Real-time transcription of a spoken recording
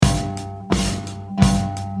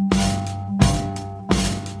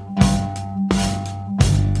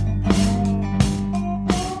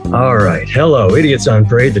All right. Hello, Idiots on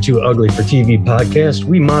Parade, the Too Ugly for TV podcast.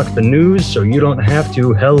 We mock the news so you don't have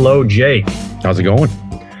to. Hello, Jake. How's it going?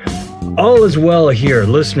 All is well here.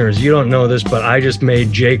 Listeners, you don't know this, but I just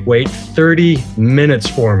made Jake wait 30 minutes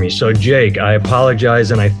for me. So, Jake, I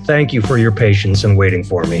apologize and I thank you for your patience and waiting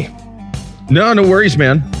for me. No worries,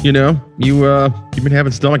 man. You know, you've been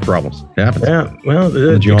having stomach problems. It happens. Yeah, well,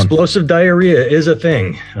 the explosive diarrhea is a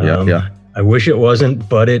thing. Yeah. I wish it wasn't,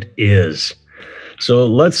 but it is. So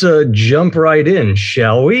let's jump right in,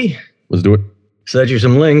 shall we? Let's do it. Set you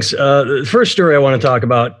some links. The first story I want to talk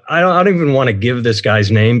about, I don't even want to give this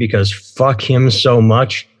guy's name because fuck him so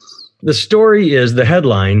much. The story is the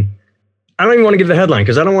headline. I don't even want to give the headline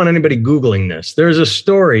because I don't want anybody Googling this. There's a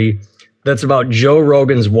story that's about Joe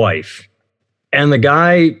Rogan's wife. And the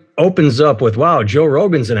guy opens up with, wow, Joe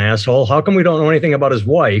Rogan's an asshole. How come we don't know anything about his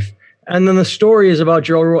wife? And then the story is about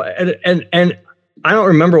Joe Rogan. And I don't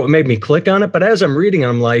remember what made me click on it, but as I'm reading it,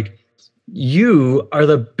 I'm like, you are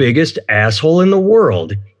the biggest asshole in the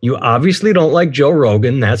world. You obviously don't like Joe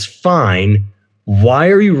Rogan. That's fine. Why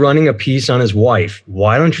are you running a piece on his wife?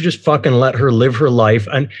 Why don't you just fucking let her live her life?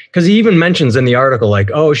 And because he even mentions in the article,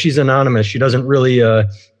 like, oh, she's anonymous. She doesn't really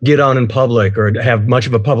get out in public or have much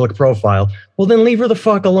of a public profile. Well, then leave her the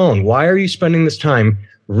fuck alone. Why are you spending this time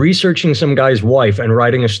researching some guy's wife and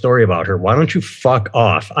writing a story about her? Why don't you fuck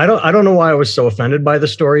off? I don't know why I was so offended by the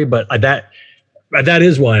story, but that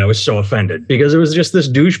is why I was so offended, because it was just this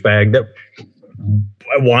douchebag that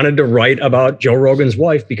wanted to write about Joe Rogan's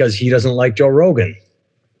wife because he doesn't like Joe Rogan.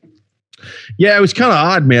 Yeah, it was kind of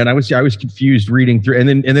odd, man. I was confused reading through, and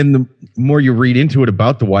then the more you read into it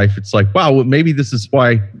about the wife, it's like, wow, well, maybe this is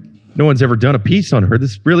why no one's ever done a piece on her.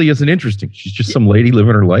 This really isn't interesting. She's just some lady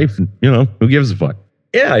living her life, and who gives a fuck?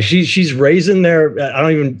 Yeah, she's raising their. I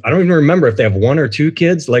don't even remember if they have one or two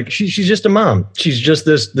kids. Like she's just a mom. She's just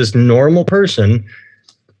this normal person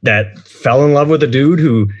that fell in love with a dude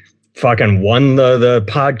who fucking won the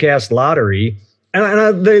podcast lottery.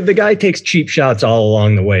 And the guy takes cheap shots all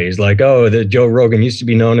along the way. He's like, oh, the Joe Rogan used to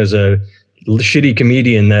be known as a shitty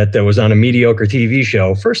comedian that was on a mediocre TV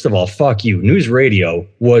show. First of all, fuck you. News Radio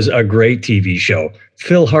was a great TV show.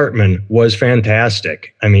 Phil Hartman was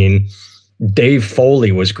fantastic. I mean, Dave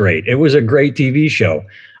Foley was great. It was a great TV show.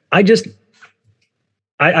 I guess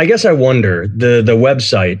I wonder the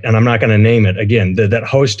website, and I'm not going to name it again, that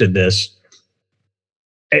hosted this.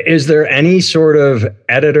 Is there any sort of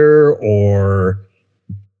editor or,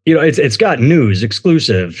 it's got news,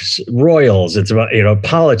 exclusives, royals. It's about,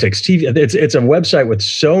 politics, TV. It's a website with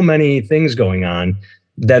so many things going on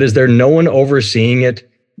that is there no one overseeing it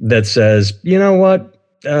that says, you know what?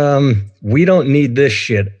 We don't need this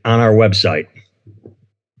shit on our website.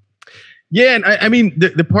 Yeah, and I mean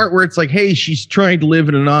the part where it's like, hey, she's trying to live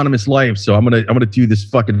an anonymous life, so I'm gonna do this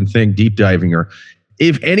fucking thing, deep diving her.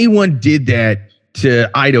 If anyone did that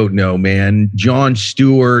to, I don't know, man, Jon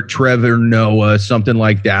Stewart, Trevor Noah, something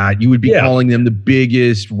like that, you would be calling them the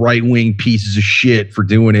biggest right wing pieces of shit for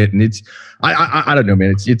doing it, and it's I don't know,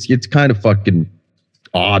 man, it's kind of fucking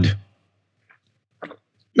odd.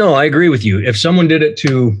 No, I agree with you. If someone did it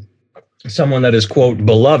to someone that is, quote,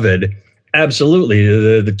 beloved, absolutely.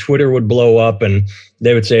 The Twitter would blow up and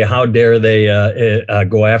they would say, how dare they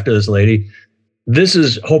go after this lady? This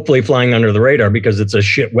is hopefully flying under the radar because it's a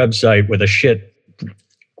shit website with a shit,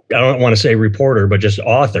 I don't want to say reporter, but just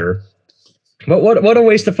author. But what a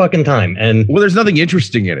waste of fucking time. And well, there's nothing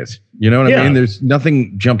interesting in it. You know what I mean? There's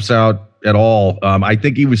nothing jumps out at all. I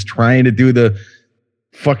think he was trying to do the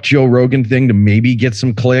fuck Joe Rogan thing to maybe get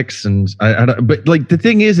some clicks. And but like the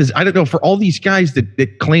thing is I don't know, for all these guys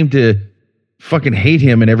that claim to fucking hate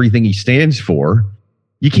him and everything he stands for,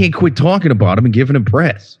 you can't quit talking about him and giving him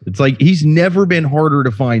press. It's like he's never been harder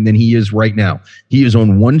to find than he is right now. He is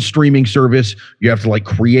on one streaming service. You have to like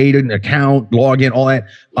create an account, log in, all that.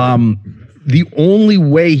 The only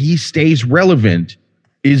way he stays relevant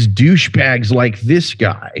is douchebags like this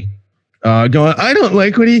guy going, I don't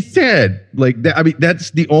like what he said. Like that. I mean,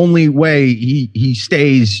 that's the only way he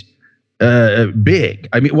stays big.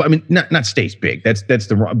 I mean, not stays big. That's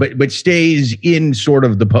the wrong, but stays in sort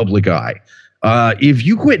of the public eye. If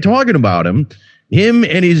you quit talking about him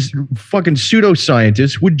and his fucking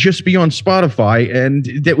pseudoscientists would just be on Spotify, and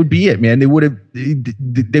that would be it, man. They would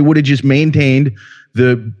have just maintained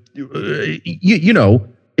the,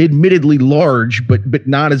 admittedly large, but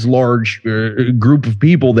not as large group of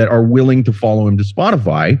people that are willing to follow him to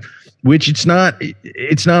Spotify, which it's not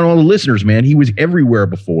all the listeners, man. He was everywhere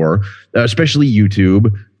before, especially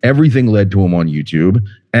YouTube. Everything led to him on YouTube,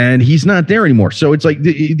 and he's not there anymore. So it's like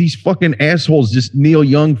these fucking assholes, this Neil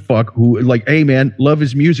Young fuck who like, hey man, love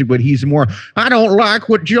his music, but he's more, I don't like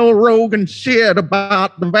what Joe Rogan said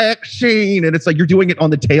about the vaccine. And it's like, you're doing it on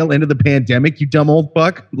the tail end of the pandemic, you dumb old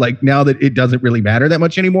fuck. Like now that it doesn't really matter that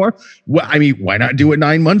much anymore. Well, I mean, why not do it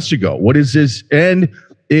 9 months ago? What is this? And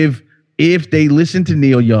if they listen to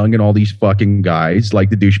Neil Young and all these fucking guys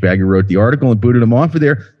like the douchebag who wrote the article and booted him off of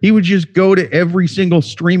there, he would just go to every single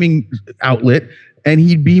streaming outlet and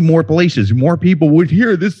he'd be more places. More people would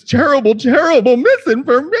hear this terrible, terrible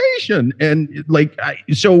misinformation. And like,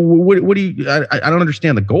 so what do you, I don't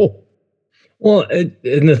understand the goal. Well,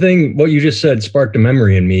 and the thing, what you just said sparked a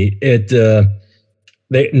memory in me.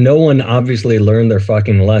 No one obviously learned their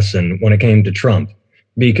fucking lesson when it came to Trump,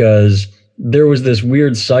 because there was this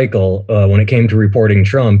weird cycle when it came to reporting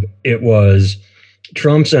Trump. It was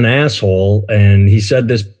Trump's an asshole and he said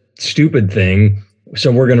this stupid thing,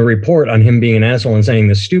 so we're going to report on him being an asshole and saying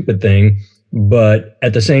this stupid thing. But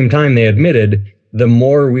at the same time, they admitted the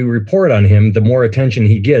more we report on him, the more attention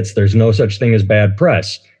he gets. There's no such thing as bad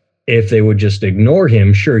press. If they would just ignore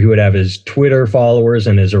him, sure, he would have his Twitter followers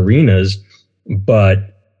and his arenas, but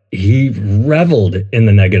he reveled in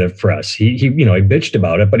the negative press. He bitched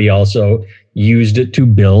about it, but he also used it to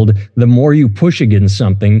build. The more you push against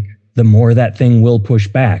something, the more that thing will push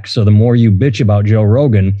back. So the more you bitch about Joe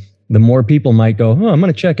Rogan, the more people might go, oh, I'm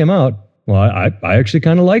going to check him out. Well, I actually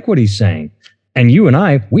kind of like what he's saying. And you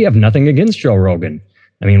and we have nothing against Joe Rogan.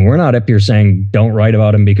 I mean, we're not up here saying don't write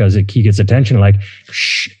about him because he gets attention. Like,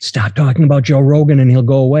 shh, stop talking about Joe Rogan and he'll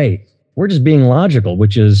go away. We're just being logical,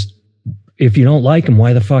 which is, if you don't like him,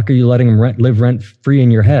 why the fuck are you letting him live rent free in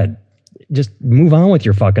your head? Just move on with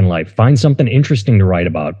your fucking life. Find something interesting to write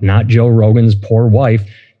about, not Joe Rogan's poor wife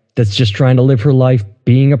that's just trying to live her life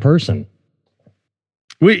being a person.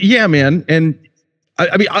 Well, yeah, man. And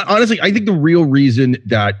I mean, honestly, I think the real reason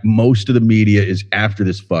that most of the media is after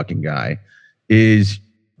this fucking guy is,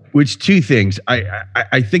 which two things.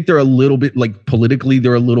 I think they're a little bit like politically,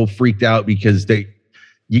 they're a little freaked out because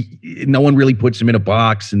no one really puts him in a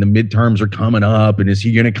box and the midterms are coming up. And is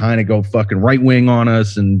he going to kind of go fucking right wing on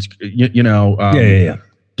us? And, Yeah.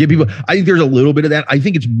 Give people, I think there's a little bit of that. I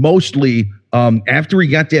think it's mostly after he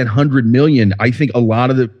got that 100 million, I think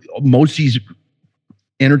most of these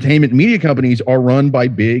entertainment media companies are run by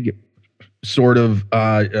big sort of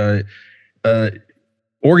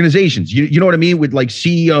organizations, you know what I mean? With like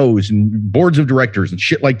CEOs and boards of directors and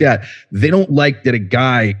shit like that. They don't like that a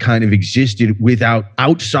guy kind of existed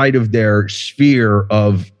outside of their sphere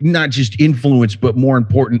of not just influence, but more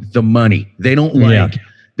important, the money. They don't like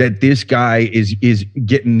that this guy is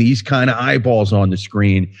getting these kind of eyeballs on the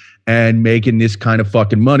screen and making this kind of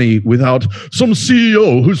fucking money without some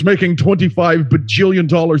CEO who's making $25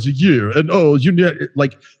 bajillion a year. And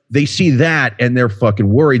like they see that and they're fucking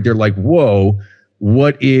worried. They're like, whoa.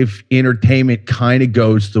 What if entertainment kind of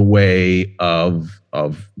goes the way of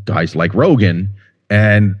guys like Rogan,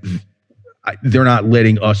 and they're not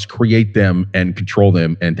letting us create them and control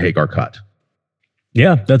them and take our cut?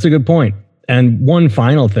 Yeah, that's a good point. And one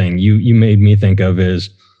final thing you made me think of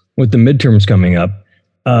is with the midterms coming up,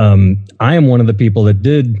 I am one of the people that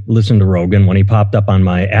did listen to Rogan when he popped up on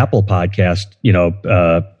my Apple podcast,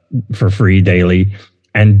 for free daily,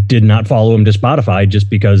 and did not follow him to Spotify just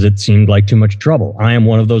because it seemed like too much trouble. I am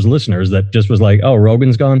one of those listeners that just was like, oh,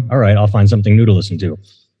 Rogan's gone? All right, I'll find something new to listen to.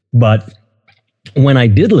 But when I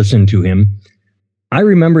did listen to him, I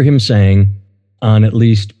remember him saying on at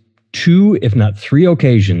least 2, if not 3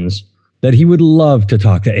 occasions, that he would love to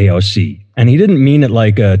talk to AOC. And he didn't mean it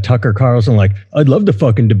like Tucker Carlson, like, I'd love to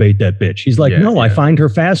fucking debate that bitch. He's like, I find her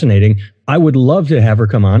fascinating. I would love to have her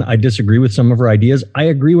come on. I disagree with some of her ideas. I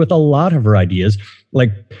agree with a lot of her ideas.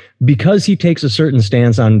 Like, because he takes a certain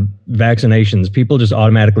stance on vaccinations, people just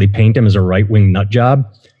automatically paint him as a right-wing nut job.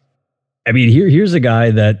 I mean, here's a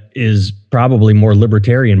guy that is probably more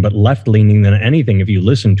libertarian, but left-leaning than anything. If you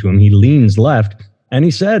listen to him, he leans left. And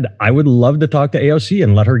he said, I would love to talk to AOC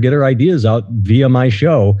and let her get her ideas out via my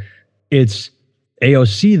show. It's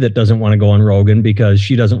AOC that doesn't want to go on Rogan because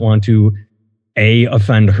she doesn't want to, A,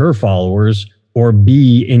 offend her followers, or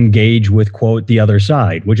B, engage with, quote, the other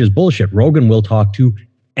side, which is bullshit. Rogan will talk to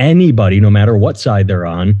anybody, no matter what side they're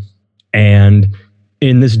on. And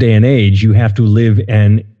in this day and age, you have to live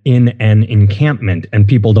in an encampment, and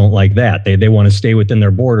people don't like that. They want to stay within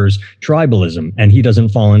their borders, tribalism, and he doesn't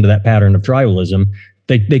fall into that pattern of tribalism.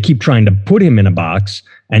 They keep trying to put him in a box,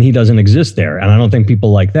 and he doesn't exist there. And I don't think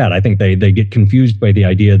people like that. I think they get confused by the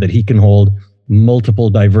idea that he can hold multiple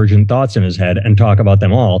divergent thoughts in his head and talk about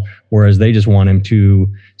them all, whereas they just want him to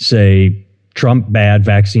say Trump bad,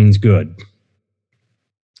 vaccines good.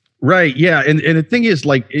 Right. Yeah. And the thing is,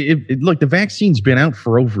 like, look, the vaccine's been out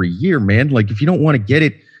for over a year, man. Like, if you don't want to get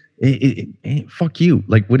it, fuck you.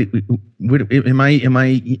 Like, am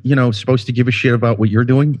I, supposed to give a shit about what you're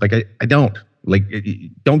doing? Like, I don't. Like,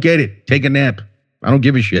 don't get it. Take a nap. I don't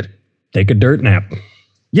give a shit. Take a dirt nap.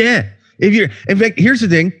 Yeah. In fact, here's the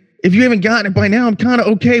thing. If you haven't gotten it by now, I'm kind of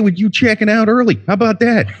okay with you checking out early. How about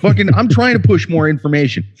that? I'm trying to push more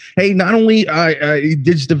information. Hey, not only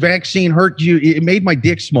does the vaccine hurt you, it made my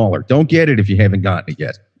dick smaller. Don't get it if you haven't gotten it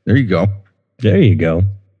yet. There you go. There you go.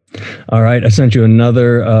 All right. I sent you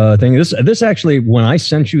another thing. This actually, when I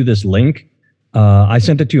sent you this link, I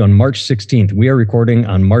sent it to you on March 16th. We are recording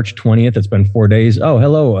on March 20th. It's been 4 days. Oh,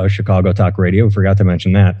 hello, Chicago Talk Radio. Forgot to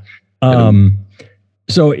mention that.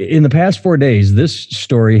 So in the past 4 days, this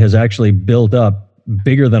story has actually built up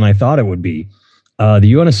bigger than I thought it would be. The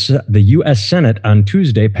U.S. Senate on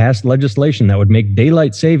Tuesday passed legislation that would make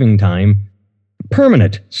daylight saving time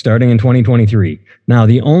permanent starting in 2023. Now,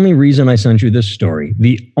 the only reason I sent you this story,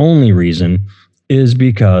 the only reason is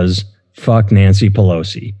because fuck Nancy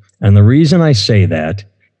Pelosi. And the reason I say that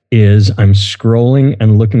is I'm scrolling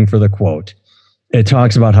and looking for the quote. It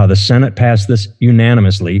talks about how the Senate passed this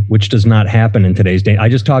unanimously, which does not happen in today's day. I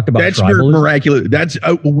just talked about that's miraculous. That's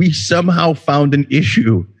we somehow found an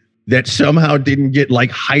issue that somehow didn't get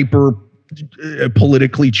like hyper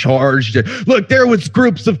politically charged. Look, there was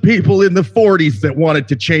groups of people in the 40s that wanted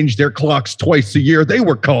to change their clocks twice a year. They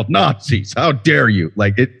were called Nazis. How dare you?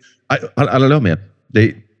 Like it. I don't know, man.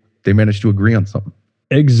 They managed to agree on something.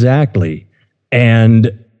 Exactly.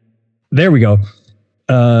 And there we go.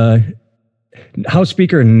 House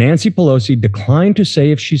Speaker Nancy Pelosi declined to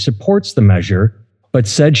say if she supports the measure, but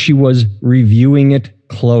said she was reviewing it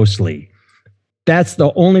closely. That's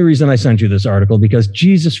the only reason I sent you this article, because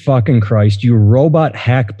Jesus fucking Christ, you robot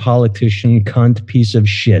hack politician cunt piece of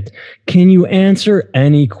shit. Can you answer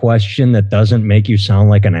any question that doesn't make you sound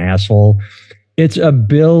like an asshole? It's a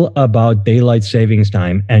bill about daylight savings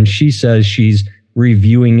time, and she says she's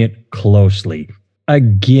reviewing it closely.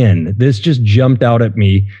 Again, this just jumped out at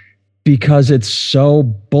me because it's so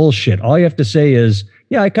bullshit. All you have to say is,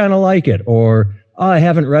 yeah, I kind of like it, or oh, I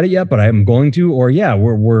haven't read it yet, but I'm going to, or yeah,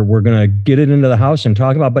 we're going to get it into the House and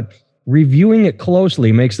talk about, but reviewing it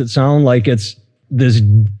closely makes it sound like it's this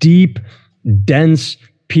deep, dense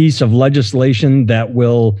piece of legislation that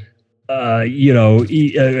will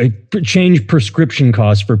change prescription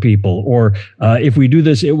costs for people, or if we do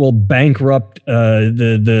this, it will bankrupt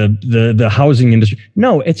the housing industry.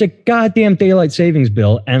 No, it's a goddamn daylight savings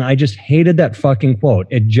bill, and I just hated that fucking quote.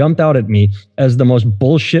 It jumped out at me as the most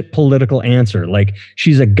bullshit political answer. Like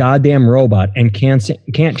she's a goddamn robot and can't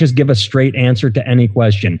just give a straight answer to any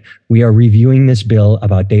question. We are reviewing this bill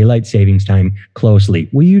about daylight savings time closely.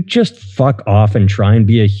 Will you just fuck off and try and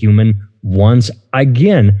be a human once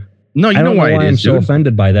again? No, you know why I'm so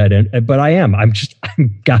offended by that, but I am. I'm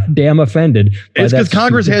goddamn offended. It's because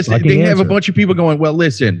Congress have a bunch of people going, well,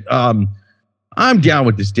 listen, I'm down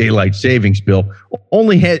with this daylight savings bill.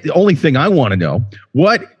 Only thing I want to know,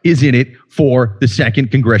 what is in it for the 2nd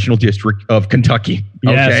Congressional District of Kentucky?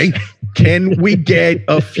 Okay. Yes. Can we get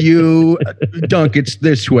a few ducats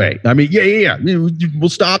this way? I mean, yeah. We'll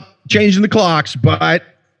stop changing the clocks, but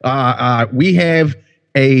we have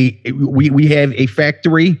we have a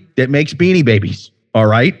factory that makes Beanie Babies. All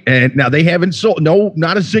right. And now they haven't sold. No,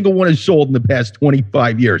 not a single one is sold in the past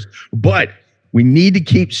 25 years. But we need to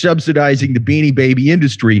keep subsidizing the Beanie Baby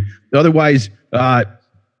industry. Otherwise,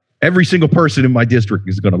 every single person in my district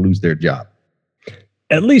is going to lose their job.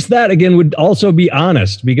 At least that, again, would also be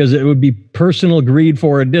honest, because it would be personal greed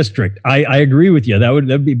for a district. I agree with you.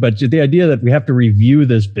 That'd be, but the idea that we have to review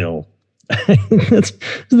this bill. This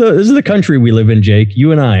is the country we live in, Jake.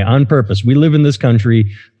 You and I, on purpose, we live in this country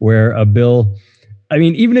where a bill. I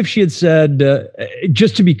mean, even if she had said,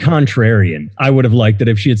 just to be contrarian, I would have liked it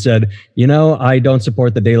if she had said, I don't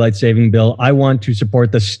support the daylight saving bill. I want to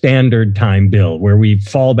support the standard time bill, where we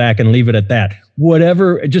fall back and leave it at that.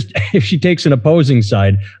 Whatever, just if she takes an opposing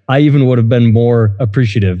side, I even would have been more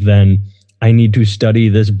appreciative than I need to study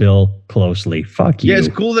this bill closely. Fuck you. Yeah, it's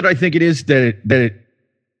cool that I think it is that it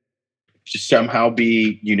should somehow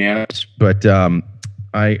be unanimous, but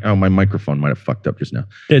my microphone might have fucked up just now.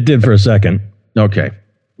 It did for a second. Okay,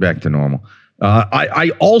 back to normal.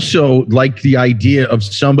 I also like the idea of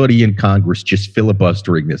somebody in Congress just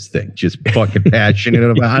filibustering this thing, just fucking passionate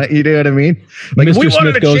about it. You know what I mean? Like, Mr. If we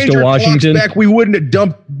wanted to goes change to Washington. Back, we wouldn't have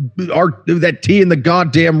dumped that tea in the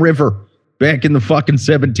goddamn river back in the fucking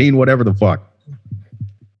 17, whatever the fuck.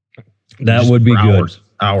 That just would be good.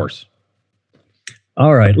 Hours.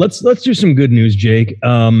 All right, let's do some good news, Jake.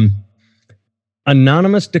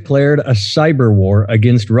 Anonymous declared a cyber war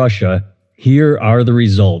against Russia. Here are the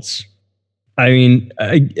results. I mean,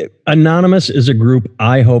 Anonymous is a group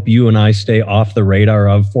I hope you and I stay off the radar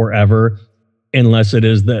of forever, unless it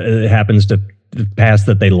happens to pass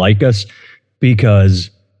that they like us, because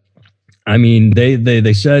I mean,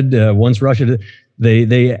 they said once Russia,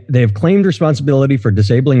 they have claimed responsibility for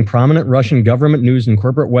disabling prominent Russian government news and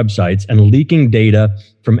corporate websites and leaking data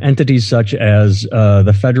from entities such as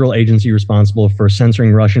the federal agency responsible for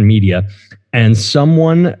censoring Russian media. And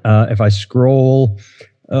someone, if I scroll,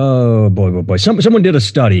 oh boy, someone did a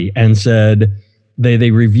study and said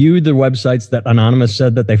they reviewed the websites that Anonymous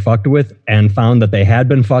said that they fucked with and found that they had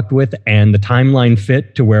been fucked with, and the timeline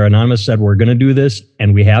fit to where Anonymous said, we're going to do this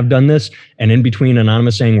and we have done this. And in between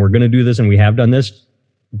Anonymous saying we're going to do this and we have done this,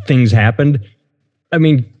 things happened. I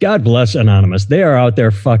mean, God bless Anonymous. They are out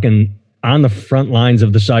there fucking on the front lines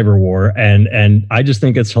of the cyber war. And I just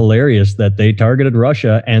think it's hilarious that they targeted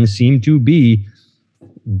Russia and seem to be,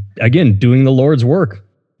 again, doing the Lord's work.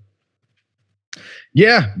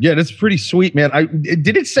 Yeah, that's pretty sweet, man.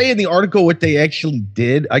 Did it say in the article what they actually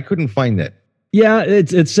did? I couldn't find that. Yeah,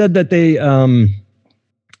 it said that they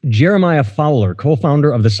Jeremiah Fowler,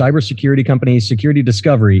 co-founder of the cybersecurity company Security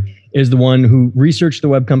Discovery, is the one who researched the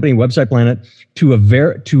web company Website Planet to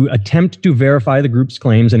attempt to verify the group's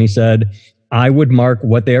claims, and he said, "I would mark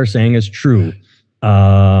what they are saying as true."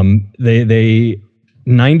 92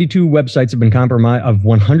 websites have been compromised. Of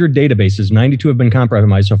 100 databases, 92 have been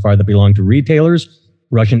compromised so far that belong to retailers,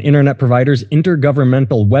 Russian internet providers,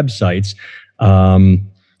 intergovernmental websites. One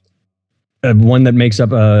that makes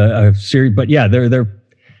up a series, but yeah, they're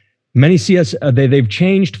many they've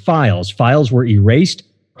changed files. Files were erased.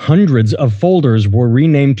 Hundreds of folders were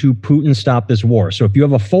renamed to Putin Stop This War. So if you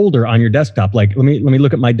have a folder on your desktop, like let me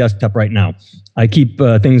look at my desktop right now. I keep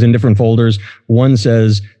things in different folders. One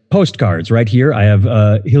says postcards. Right here, I have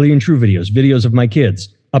Hilly and True videos of my kids,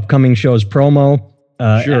 upcoming shows, promo.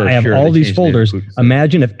 I have all these folders.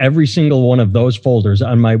 Imagine if every single one of those folders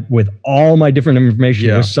with all my different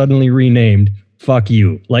information was suddenly renamed "fuck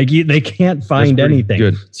you." Like they can't find anything.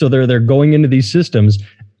 Good. So they're going into these systems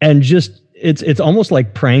and just it's almost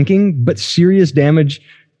like pranking, but serious damage.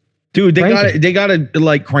 Dude, they gotta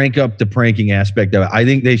like crank up the pranking aspect of it. I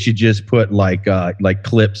think they should just put like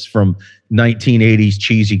clips from 1980s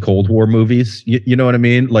cheesy Cold War movies. You know what I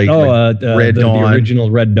mean? Like Red Dawn, the original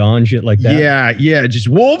Red Dawn shit like that. Yeah, just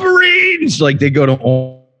Wolverines. Like they go to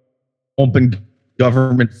open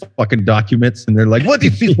government fucking documents and they're like, what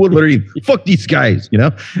is these Wolverines? Fuck these guys, you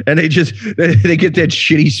know? And they get that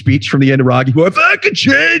shitty speech from the end of Rocky. If I could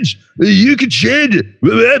change, you could change it.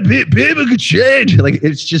 People could change. Like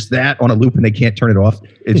it's just that on a loop and they can't turn it off.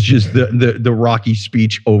 It's just the Rocky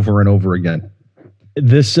speech over and over again.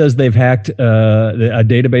 This says they've hacked a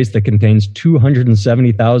database that contains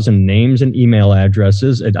 270,000 names and email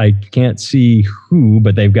addresses. I can't see who,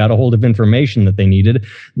 but they've got a hold of information that they needed.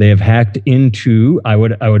 They have hacked into,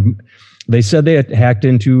 they said they had hacked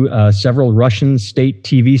into several Russian state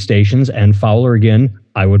TV stations, and Fowler, again,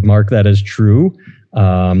 I would mark that as true.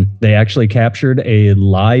 They actually captured a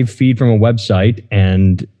live feed from a website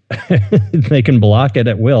and they can block it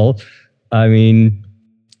at will. I mean,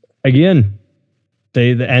 again,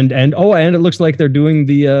 and it looks like they're doing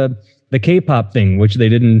the K-pop thing, which they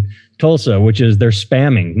did in Tulsa, which is they're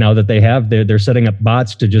spamming now that they're setting up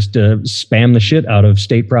bots to just spam the shit out of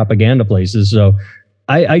state propaganda places. So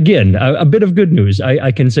again, a bit of good news.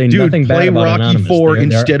 I can say nothing bad about Anonymous. Play Rocky IV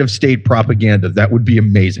instead of state propaganda. That would be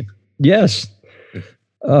amazing. Yes.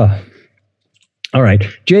 All right,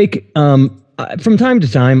 Jake. From time to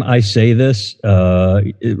time, I say this,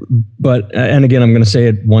 and again, I'm going to say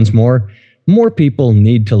it once more. More people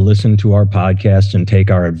need to listen to our podcast and take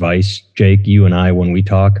our advice, Jake, you and I, when we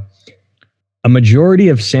talk. A majority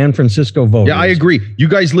of San Francisco voters. Yeah, I agree. You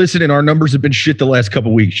guys listen, and our numbers have been shit the last couple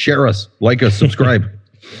of weeks. Share us, like us, subscribe.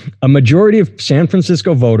 A majority of San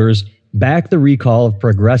Francisco voters back the recall of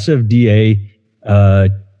progressive DA Chesa,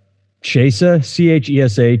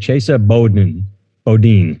 Chesa Boudin.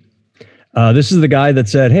 This is the guy that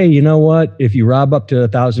said, hey, you know what? If you rob up to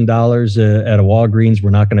 $1,000 at a Walgreens, we're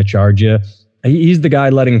not going to charge you. He's the guy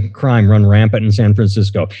letting crime run rampant in San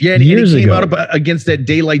Francisco. Yeah, and he came out against that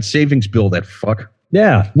daylight savings bill, that fuck.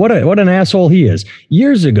 Yeah, what an asshole he is.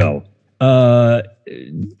 Years ago,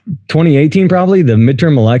 2018 probably, the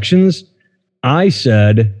midterm elections, I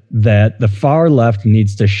said that the far left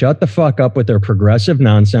needs to shut the fuck up with their progressive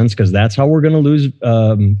nonsense because that's how we're going to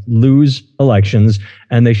lose elections.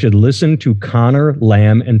 And they should listen to Connor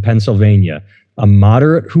Lamb in Pennsylvania, a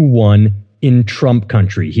moderate who won in Trump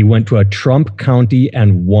country. He went to a Trump county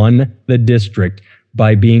and won the district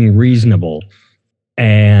by being reasonable.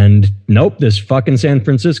 And nope, this fucking San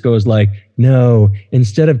Francisco is like, no,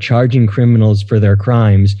 instead of charging criminals for their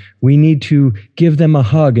crimes, we need to give them a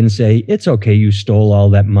hug and say, it's okay, you stole all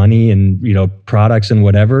that money and, products and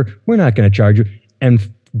whatever. We're not going to charge you. And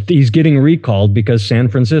he's getting recalled because San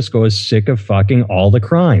Francisco is sick of fucking all the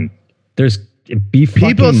crime.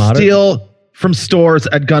 People steal from stores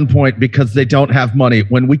at gunpoint because they don't have money.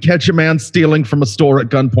 When we catch a man stealing from a store at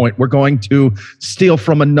gunpoint, we're going to steal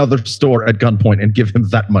from another store at gunpoint and give him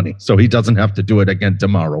that money so he doesn't have to do it again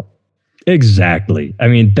tomorrow. Exactly. I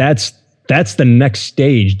mean, that's the next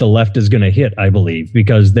stage the left is going to hit, I believe,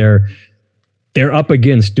 because they're up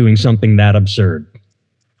against doing something that absurd.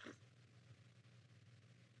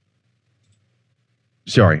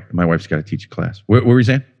 Sorry, my wife's got to teach a class. What were you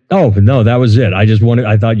saying? Oh, no, that was it. I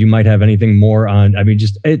thought you might have anything more on,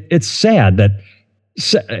 it's sad that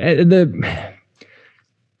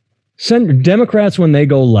Democrats, when they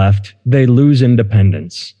go left, they lose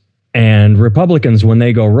independence, and Republicans, when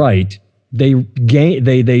they go right, they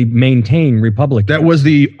maintain Republicans. That was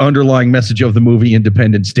the underlying message of the movie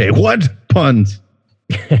Independence Day. What puns?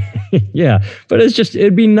 Yeah, but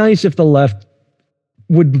it'd be nice if the left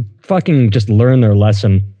would fucking just learn their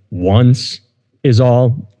lesson once is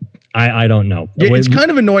all. I don't know. Yeah, it's kind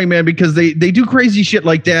of annoying, man, because they do crazy shit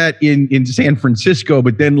like that in San Francisco,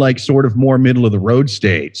 but then like sort of more middle of the road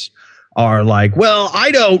states are like, well,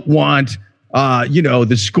 I don't want,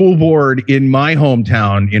 the school board in my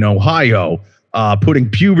hometown in Ohio putting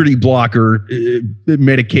puberty blocker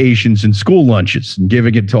medications in school lunches and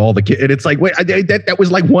giving it to all the kids. And it's like, wait, that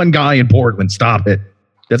was like one guy in Portland. Stop it.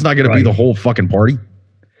 That's not going to be the whole fucking party.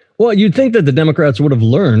 Well, you'd think that the Democrats would have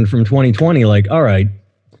learned from 2020, like, all right,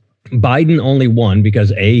 Biden only won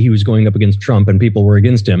because he was going up against Trump and people were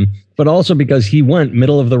against him, but also because he went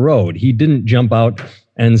middle of the road. He didn't jump out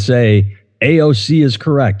and say, AOC is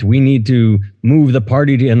correct. We need to move the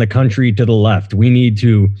party and the country to the left. We need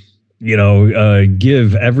to,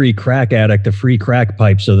 give every crack addict a free crack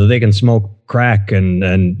pipe so that they can smoke crack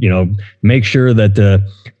and make sure that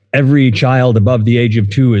every child above the age of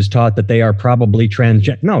 2 is taught that they are probably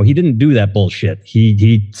transgender. No, he didn't do that bullshit.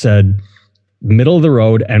 He said middle of the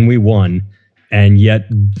road and we won. And yet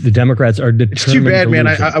the Democrats are determined. It's too bad, man.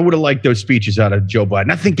 I would have liked those speeches out of Joe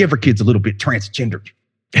Biden. I think every kid's a little bit transgendered.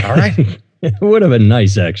 All right. It would have been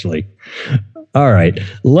nice, actually. All right.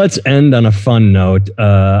 Let's end on a fun note.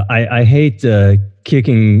 I hate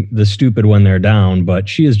kicking the stupid when they're down, but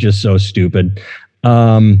she is just so stupid.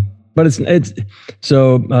 But it's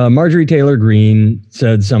so Marjorie Taylor Greene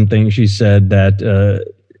said something. She said that,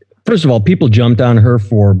 first of all, people jumped on her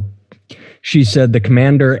she said the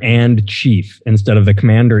commander and chief instead of the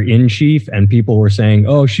commander in chief. And people were saying,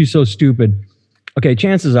 oh, she's so stupid. Okay,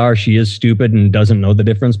 chances are she is stupid and doesn't know the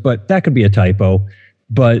difference, but that could be a typo.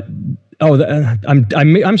 But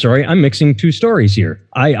I'm sorry, I'm mixing two stories here.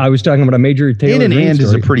 I was talking about a Major Taylor Greene and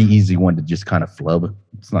is a pretty easy one to just kind of flub.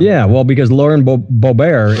 Well, because Lauren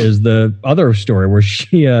Boebert is the other story where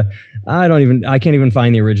she I can't even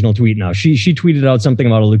find the original tweet now. She tweeted out something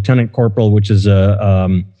about a lieutenant corporal, which is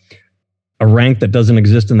a rank that doesn't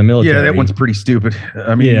exist in the military. Yeah, that one's pretty stupid.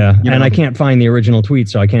 And I can't find the original tweet,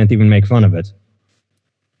 so I can't even make fun of it.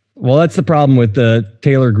 Well, that's the problem with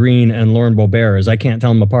Taylor Greene and Lauren Boebert is I can't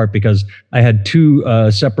tell them apart because I had two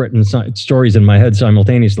separate stories in my head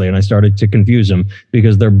simultaneously, and I started to confuse them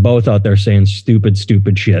because they're both out there saying stupid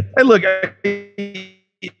shit. Hey, look, I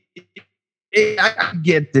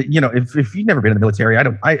get that, if you've never been in the military, I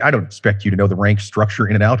don't expect you to know the rank structure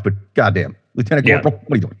in and out, but goddamn, Lieutenant Corporal,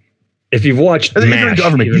 what are you doing? If you've watched MASH,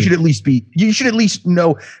 government, you should at least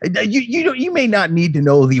know. You may not need to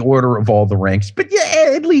know the order of all the ranks, but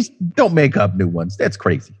yeah, at least don't make up new ones. That's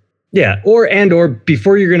crazy. Yeah, or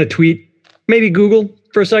before you're going to tweet, maybe Google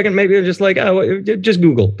for a second. Maybe just just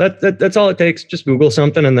Google. That's all it takes. Just Google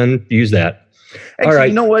something and then use that. Actually, all right.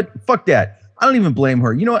 You know what? Fuck that. I don't even blame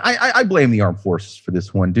her. You know what? I blame the armed forces for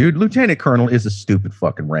this one, dude. Lieutenant Colonel is a stupid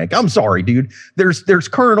fucking rank. I'm sorry, dude. There's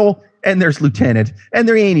Colonel and there's Lieutenant, and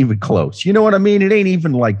they ain't even close. You know what I mean? It ain't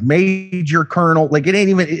even like Major Colonel. Like it ain't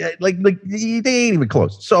even like they ain't even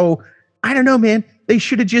close. So I don't know, man. They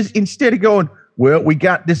should have just, instead of going, well, we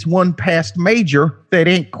got this one past Major that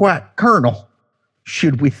ain't quite Colonel.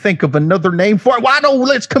 Should we think of another name for it? Why don't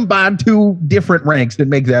let's combine two different ranks that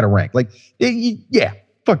make that a rank? Like, yeah,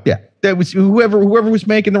 fuck that. That was whoever was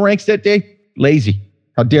making the ranks that day. Lazy.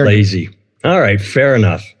 How dare you? Lazy. All right. Fair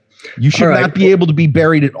enough. You should not be able to be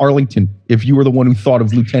buried at Arlington if you were the one who thought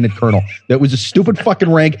of Lieutenant Colonel. That was a stupid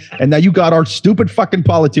fucking rank. And now you got our stupid fucking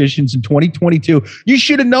politicians in 2022. You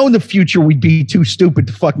should have known the future we'd be too stupid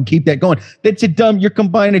to fucking keep that going. That's a dumb. You're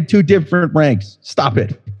combining two different ranks. Stop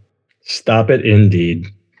it. Stop it, indeed.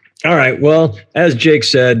 All right. Well, as Jake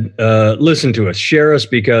said, listen to us, share us,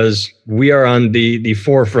 because we are on the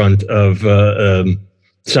forefront of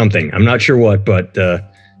something. I'm not sure what, but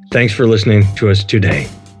thanks for listening to us today.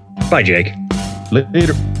 Bye, Jake.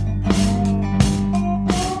 Later.